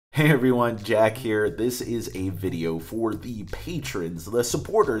Hey everyone, Jack here. This is a video for the patrons, the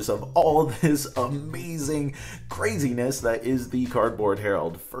supporters of all this amazing craziness that is the Cardboard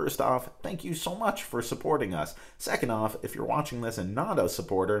Herald. First off, thank you so much for supporting us. Second off, if you're watching this and not a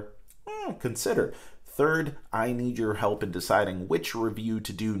supporter, consider. Third, I need your help in deciding which review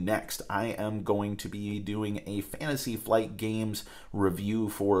to do next. I am going to be doing a Fantasy Flight Games review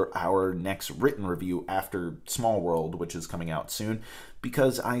for our next written review after Small World, which is coming out soon,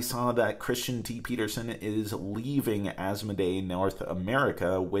 because I saw that Christian T. Peterson is leaving Asmodee North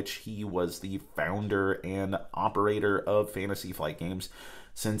America, which he was the founder and operator of Fantasy Flight Games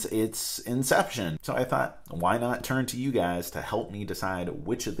since its inception. So I thought, why not turn to you guys to help me decide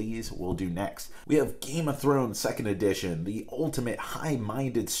which of these we'll do next. We have Game of Thrones 2nd Edition, the ultimate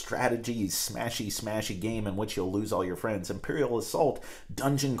high-minded strategy smashy game in which you'll lose all your friends. Imperial Assault,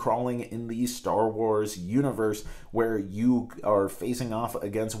 dungeon crawling in the Star Wars universe where you are facing off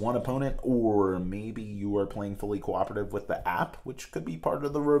against one opponent, or maybe you are playing fully cooperative with the app, which could be part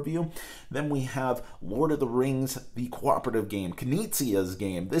of the review. Then we have Lord of the Rings, the cooperative game, Knizia's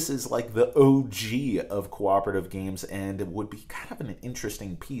game. This is like the OG of cooperative games, and it would be kind of an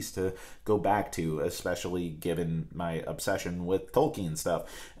interesting piece to go back to, especially given my obsession with Tolkien stuff.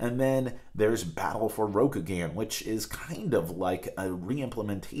 And then there's Battle for Rokugan, which is kind of like a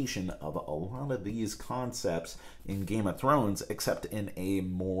re-implementation of a lot of these concepts in Game of Thrones, except in a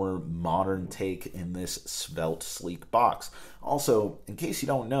more modern take in this svelte, sleek box. Also, in case you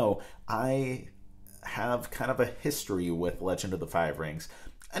don't know, I have kind of a history with Legend of the Five Rings.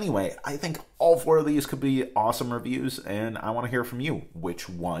 Anyway, I think all four of these could be awesome reviews, and I want to hear from you. Which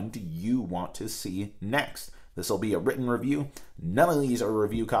one do you want to see next? This will be a written review. None of these are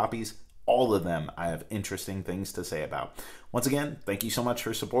review copies. All of them I have interesting things to say about. Once again, thank you so much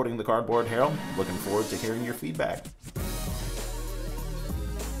for supporting the Cardboard Herald. Looking forward to hearing your feedback.